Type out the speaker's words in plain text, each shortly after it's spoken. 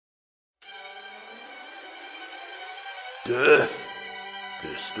Death,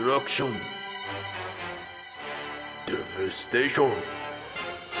 destruction, devastation.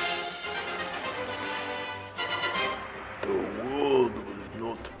 The world was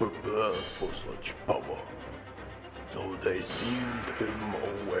not prepared for such power, so they sealed him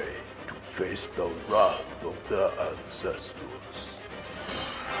away to face the wrath of their ancestors.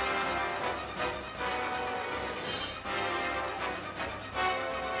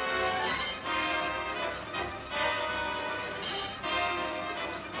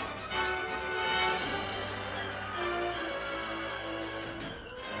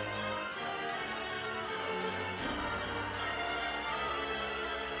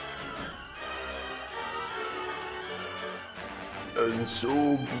 And so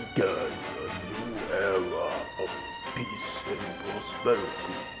began a new era of peace and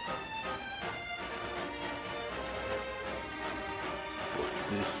prosperity. But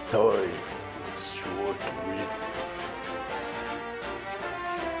this time was short-lived.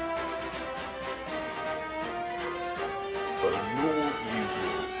 A new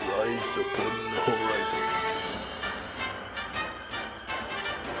evil rise upon the horizon.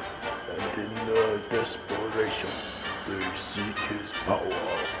 And in their desperation, they seek his power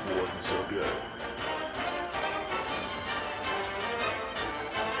once again.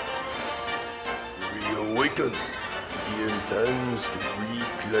 Reawakened, he intends to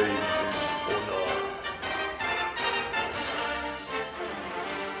reclaim his honor.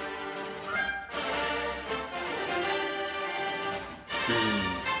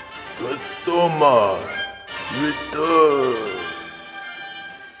 Betman, return!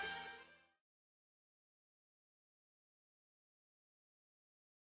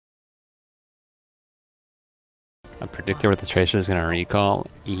 I predicted what the tracer is gonna recall.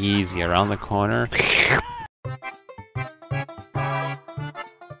 Easy, around the corner.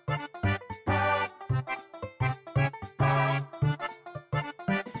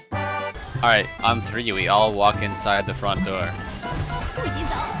 Alright, on 3, we all walk inside the front door.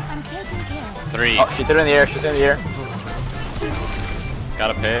 3. Oh, she threw it in the air, she threw it in the air.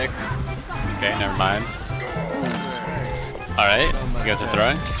 Got a pick. Okay, never mind. Alright, you guys are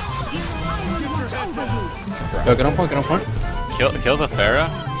throwing? Yo, get on point, get on point. Kill the Pharaoh.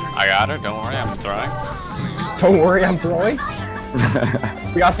 I got her, don't worry, I'm throwing. Don't worry, I'm throwing.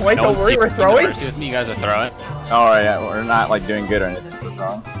 We got to wait, No don't worry, we're throwing. With me, you guys are throwing. Alright, yeah, we're not like doing good or anything. What's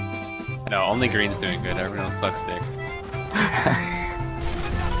wrong? No, only green's doing good, everyone else sucks dick.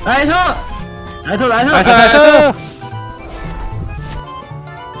 Nice!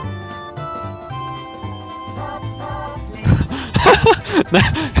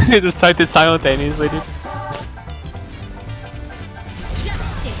 你 just typed it simultaneously, dude.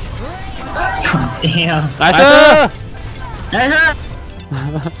 Damn. Nice! Nice!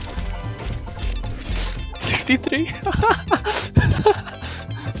 63?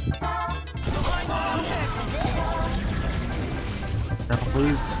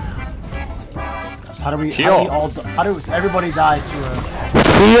 Please. So how does everybody die to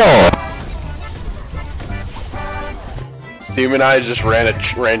Demon I just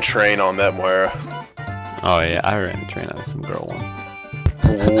ran train on that Moira. Oh yeah, I ran a train on some girl one.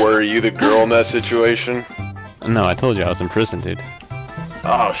 Were you the girl in that situation? No, I told you I was in prison, dude.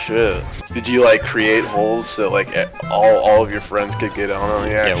 Oh shit. Did you like create holes so like all of your friends could get on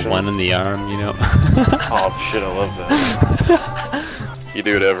the action? Yeah, one in the arm, you know. Oh shit, I love that. You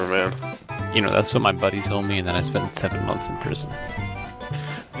do whatever, man. You know, that's what my buddy told me, and then I spent 7 months in prison.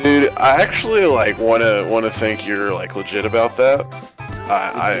 Dude, I actually like wanna think you're like legit about that.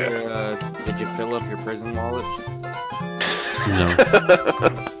 Did you fill up your prison wallet? No.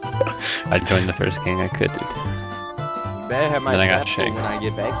 I joined the first gang I could, dude. You better have my Then I got trap shanked. when I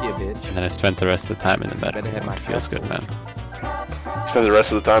get back here, bitch. And then I spent the rest of the time in the medical Better have my ward. Feels trap good, man. Spend the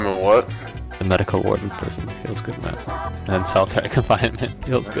rest of the time in what? The medical ward in prison. Feels good, man. And then solitary confinement.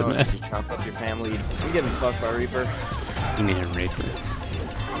 Feels good, man. You chop up your family. I'm getting fucked by Reaper. You need a raper.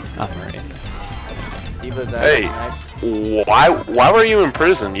 I'm a raper. Eva's Hey, why were you in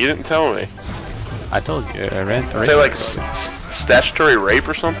prison? You didn't tell me. I told you, I ran. Say like statutory rape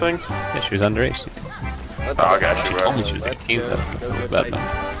or something? Yeah, she was underage. Oh, I got you, She bro. told me she was 18, that's the Betman.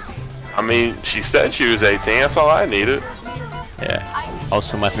 I mean, she said she was 18, that's all I needed. Yeah.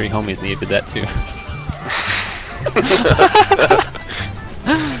 Also, my 3 homies needed that too.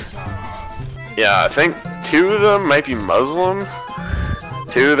 Yeah, I think 2 of them might be Muslim,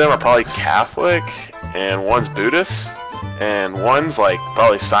 2 of them are probably Catholic, and 1's Buddhist, and 1's like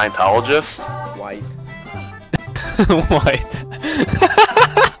probably Scientologist. White. White.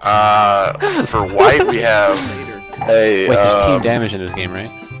 For white we have Wait, there's team damage in this game, right?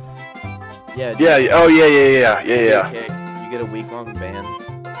 Yeah. Yeah. Oh yeah. You get kicked, you get a week-long ban.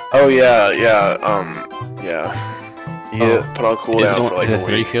 Oh yeah. Yeah. Yeah. You get put on Is cooldown for like it a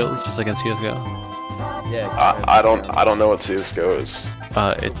 3 week. kills, just like in CS:GO? Yeah. I don't know what CS:GO is.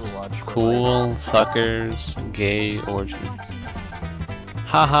 It's cool, suckers, gay, orgies.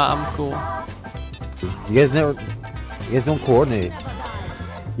 Haha, I'm cool. You guys don't coordinate.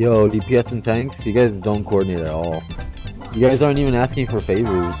 Yo, DPS and tanks, you guys don't coordinate at all. You guys aren't even asking for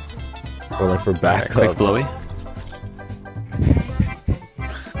favors. Or like for backup. Quick blowy.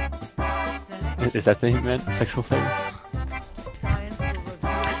 Is that the thing, man? Sexual favors?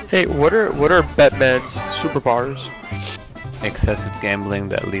 Hey, what are Betman's superpowers? Excessive gambling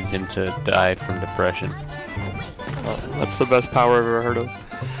that leads him to die from depression. That's the best power I've ever heard of.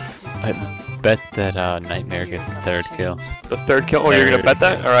 I bet that Nightmare gets the 3rd kill. The 3rd kill? Oh, you're gonna bet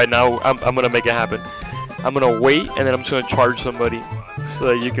that? Alright, now I'm gonna make it happen. I'm gonna wait, and then I'm just gonna charge somebody so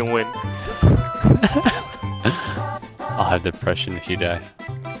that you can win. I'll have depression if you die.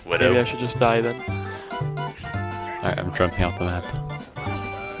 Maybe I should just die then. Alright, I'm jumping off the map.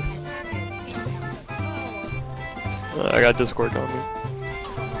 I got Discord on me.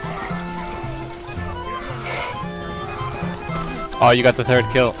 Oh, you got the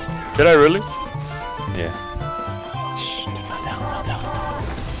 3rd kill. Did I really? Yeah. Shh, dude, not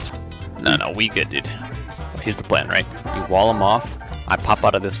down. No, we good, dude. Here's the plan, right? You wall them off, I pop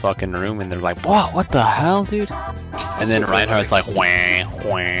out of this fucking room, and they're like, what the hell, dude? And then Reinhardt's like, wah,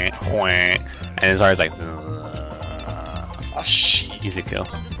 wah, wah. And his heart's like, oh shit. Easy kill.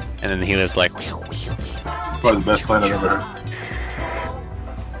 And then the healer's like, Probably the best plan I've ever heard.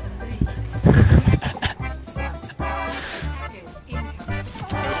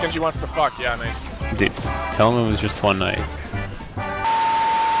 This Genji wants to fuck, yeah, nice. dude, tell him it was just one night.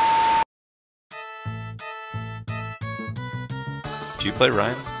 Do you play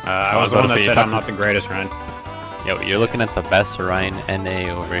Rein? I was the one that said I'm not the greatest, Rein. Yo, you're looking at the best Rein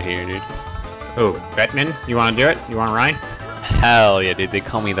NA over here, dude. Oh, Betman? You want to do it? You want Rein? Hell yeah, dude. They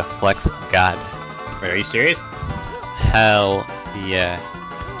call me the Flex God. Wait, are you serious? Hell yeah.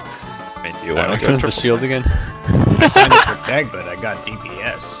 Man, do you Alright, want which to one's the shield again? I signed up for tag, but I got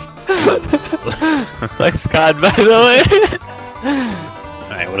DPS. Flex God, by the way.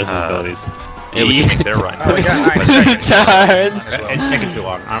 Alright, what is his abilities? Yeah, we can make their Rein. Oh, we got 9 seconds. Charge! It's taking too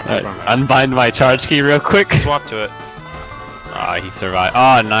long. Unbind my charge key real quick. Swap to it. Ah, he survived.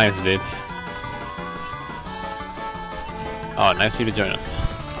 Oh, nice, dude. Oh, nice of you to join us.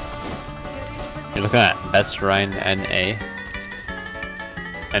 You're looking at best Rein NA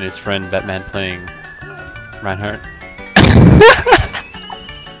and his friend Betman playing Reinhardt.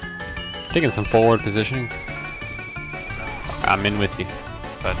 Taking some forward positioning. I'm in with you,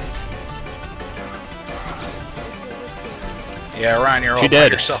 but Yeah, Ryan, you're all by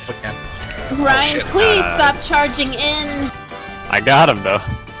dead. yourself again. Ryan, shit. please stop charging in. I got him though.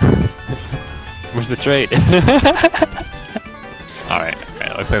 Where's the trade? Alright, okay,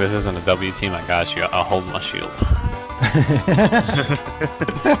 looks like this isn't a W team. I got you. I'll hold my shield.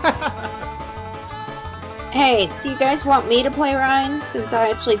 Hey, do you guys want me to play Ryan, since I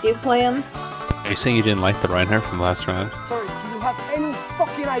actually do play him? Are you saying you didn't like the Reinhardt from last round? Sorry, do you have any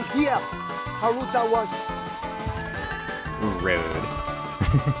fucking idea how rude that was? Rude.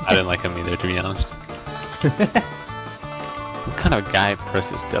 I didn't like him either, to be honest. What kind of guy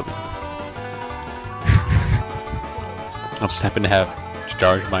presses W? I just happen to have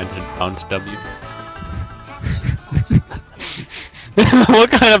charge minded bound W.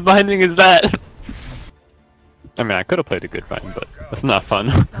 What kind of binding is that? I mean, I could have played a good fight, but that's not fun.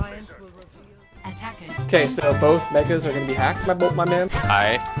 Okay, so both mechas are gonna be hacked, my man.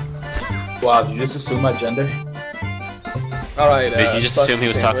 Alright. Wow, did you just assume my gender? Alright, Did you just assume he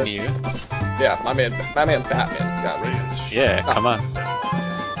was talking to you? Yeah, my man Batman's got range. Yeah, come on.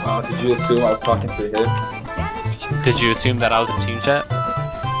 Wow, did you assume I was talking to him? Did you assume that I was in team chat?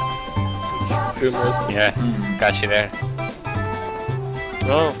 Yeah, got you there.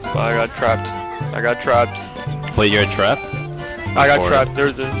 No, I got trapped. I got trapped. Wait, you're a trap? I got trapped.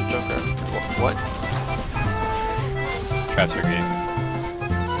 There's a joker. What? Traps are gay.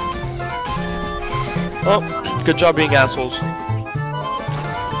 Oh, good job being assholes.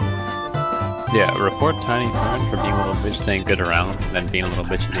 Yeah, report Tiny Torrent for being a little bitch saying good around, and then being a little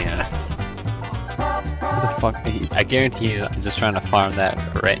bitch in the end. What the fuck? I guarantee you, I'm just trying to farm that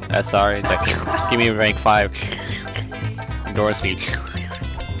SR. He's like, give me rank 5. Endorse me.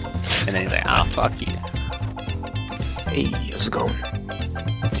 And then he's like, ah, fuck you. Hey, how's it going?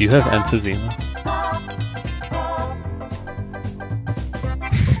 Do you have emphysema?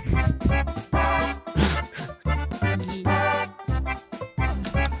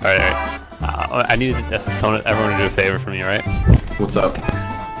 Alright. I need everyone to do a favor for me, right? What's up?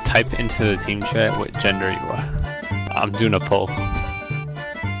 Type into the team chat what gender you are. I'm doing a poll.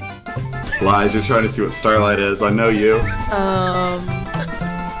 Lies, you're trying to see what Starlight is. I know you. No.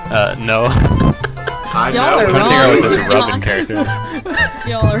 I know. I'm trying to figure out what this Robin character is.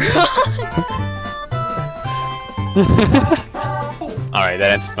 Y'all are wrong. Alright,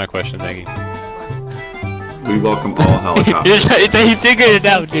 that answers my question, thank you. We welcome all helicopters. He figured it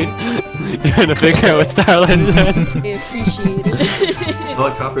out, dude. You're gonna figure out what Starlight is. I appreciate it.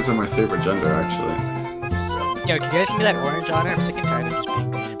 Helicopters are my favorite gender, actually. Yo, can you guys give me that orange on it? I'm sick and tired of just being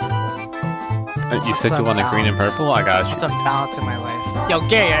green and purple. You said you want the green and purple? I got you. It's unbalanced in my life. Yo,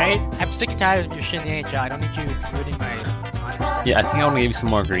 gay, right? I'm sick and tired of your shit in the NHL. I don't need you ruining my honor. Yeah, I think I want to give you some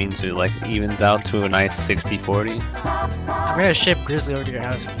more green so it like evens out to a nice 60-40. I'm gonna ship Grizzly over to your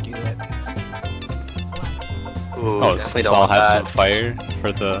house if you do that. Ooh, oh, so I'll have some fire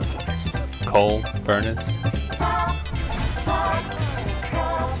for the coal furnace.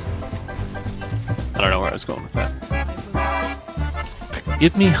 I don't know where I was going with that.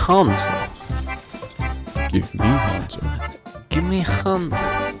 Give me Hanzo. Give me Hanzo. Give me Hanzo.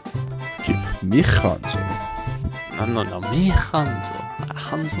 Give me Hanzo. No, me Hanzo.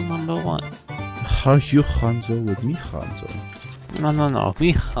 Hanzo number 1. How you Hanzo with me Hanzo? No,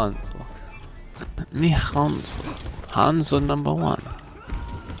 me Hanzo. Me Hanzo. Hanzo number 1.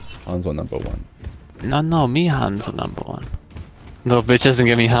 Hanzo number 1. No, me Hanzo number 1. No, bitch doesn't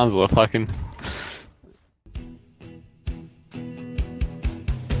give me Hanzo, fucking...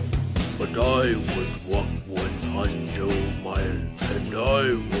 But I would walk 100 miles, and I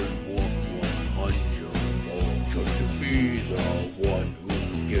would walk 100 more, just to be the one who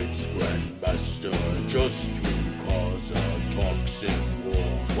gets Grandmaster, just to cause a toxic war.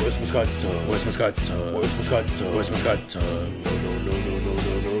 Where's Mascata? Where's Mascata? Where's Mascata? Where's Mascata? No.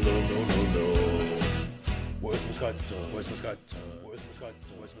 Where's Mascata? Where's Mascata? Where's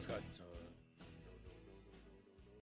Mascata? Where's Mascata?